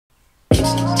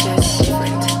It's just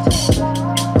different.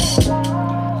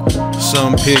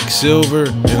 Some pick silver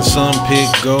and some pick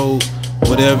gold.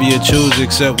 Whatever you choose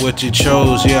except what you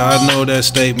chose. Yeah, I know that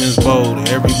statement's bold.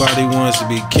 Everybody wants to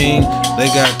be king. They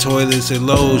got toilets at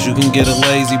Lowe's. You can get a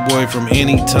lazy boy from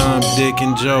any Tom, Dick,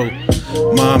 and Joe.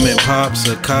 Mom and pops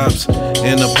are cops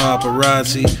and the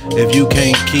paparazzi. If you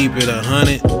can't keep it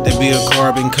 100, then be a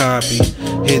carbon copy.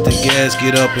 Hit the gas,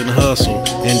 get up and hustle,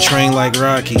 and train like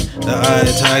Rocky. The eye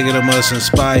of tiger that must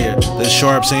inspire the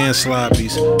sharps and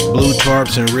sloppies, blue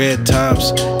tarps and red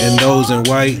tops, and those in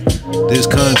white. This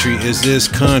country is this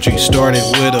country, started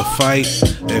with a fight.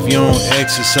 If you don't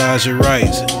exercise your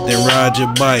rights, then ride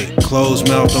your bike. Closed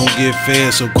mouth don't get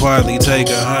fed, so quietly take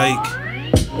a hike.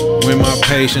 When my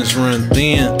patience run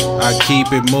thin, I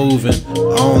keep it moving.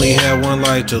 I only have one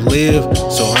life to live,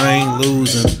 so I ain't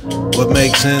losing. What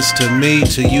makes sense to me,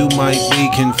 to you might be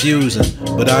confusing.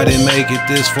 But I didn't make it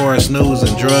this far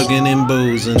snoozing, drugging and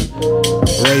boozing.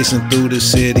 Racing through the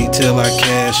city till I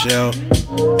cash out.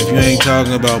 If you ain't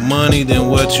talking about money, then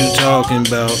what you talking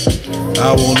about?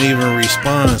 I won't even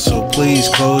respond, so please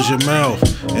close your mouth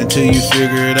until you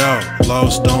figure it out.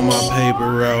 Lost on my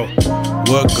paper route.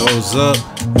 What goes up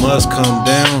must come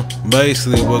down.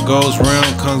 Basically, what goes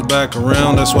round comes back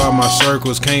around. That's why my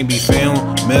circles can't be found.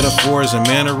 Metaphors and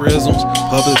mannerisms,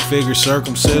 public figure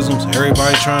circumcisions.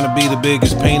 Everybody trying to be the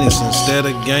biggest penis instead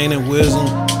of gaining wisdom.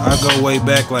 I go way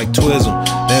back like Twism.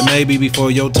 That may be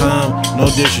before your time. No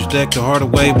disrespect to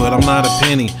Hardaway, but I'm not a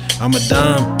penny. I'm a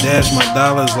dime. Dash my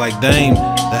dollars like Dame.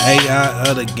 The AI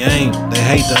of the game. They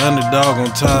hate the underdog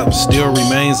on top, still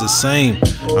remains the same.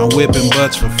 I'm whipping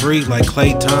butts for free like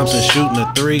Klay Thompson shooting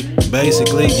a 3.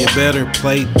 Basically, you better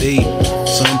play D.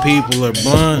 Some people are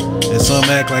blind and some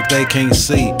act like they can't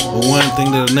see. But one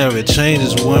thing that'll never change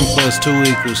is 1 + 2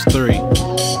 = 3.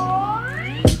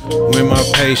 When my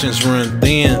patience run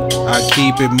thin, I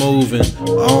keep it moving.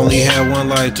 I only have one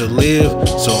life to live,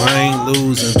 so I ain't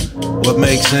losing. What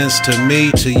makes sense to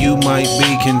me, to you might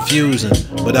be confusing.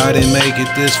 But I didn't make it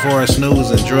this far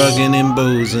snoozing, drugging and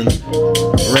boozing.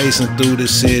 Racing through the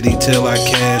city till I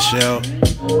cash out.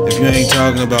 If you ain't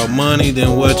talking about money,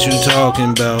 then what you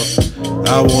talking about?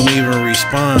 I won't even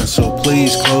respond, so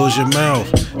please close your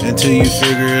mouth until you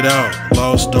figure it out.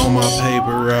 Lost on my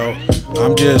paper route.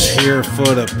 I'm just here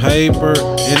for the paper.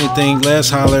 Anything less,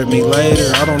 holler at me later.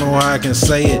 I don't know how I can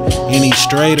say it any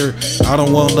straighter. I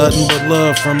don't want nothing but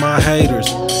love from my haters.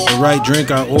 The right drink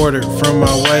I ordered from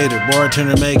my waiter.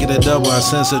 Bartender make it a double, I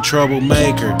sense a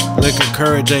troublemaker. Liquor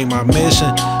courage ain't my mission.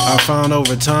 I found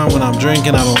over time when I'm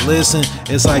drinking I don't listen.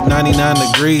 It's like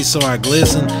 99 degrees so I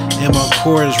glisten. And my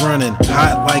core is running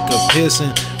hot like a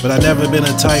piston. But I never been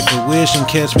a type for wishing.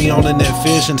 Catch me on the net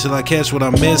fish until I catch what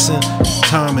I'm missing.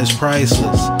 Time is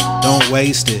priceless, don't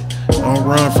waste it. Don't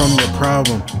run from the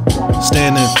problem,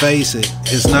 stand and face it.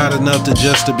 It's not enough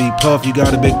to be puff. You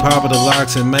got a big pop of the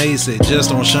locks and mace it. Just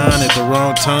don't shine at the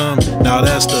wrong time. Now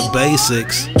that's the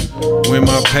basics. When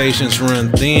my patience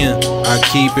run thin, I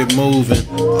keep it moving.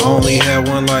 I only have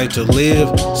one life to live,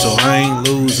 so I ain't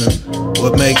losing.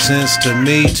 What makes sense to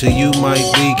me, to you might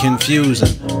be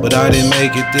confusing. But I didn't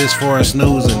make it this far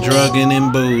snoozing, drugging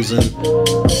and boozing.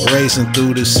 Racing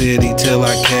through the city till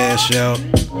I cash out.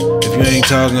 If you ain't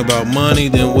talking about money,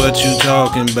 then what you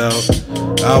talking about?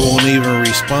 I won't even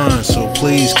respond, so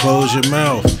please close your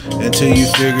mouth until you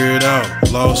figure it out.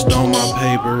 Lost on my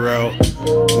paper route.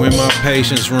 When my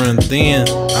patience run thin,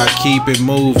 I keep it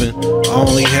moving. I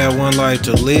only have one life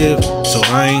to live, so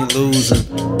I ain't losing.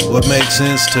 What makes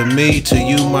sense to me, to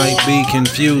you might be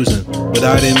confusing. But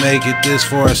I didn't make it this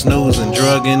far snoozing,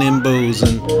 drugging and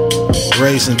boozing.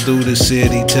 Racing through the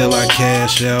city till I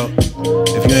cash out.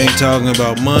 If you ain't talking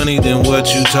about money, then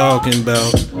what you talking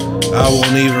about? I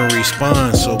won't even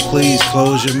respond, so please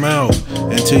close your mouth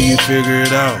until you figure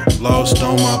it out. Lost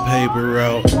on my paper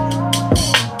route.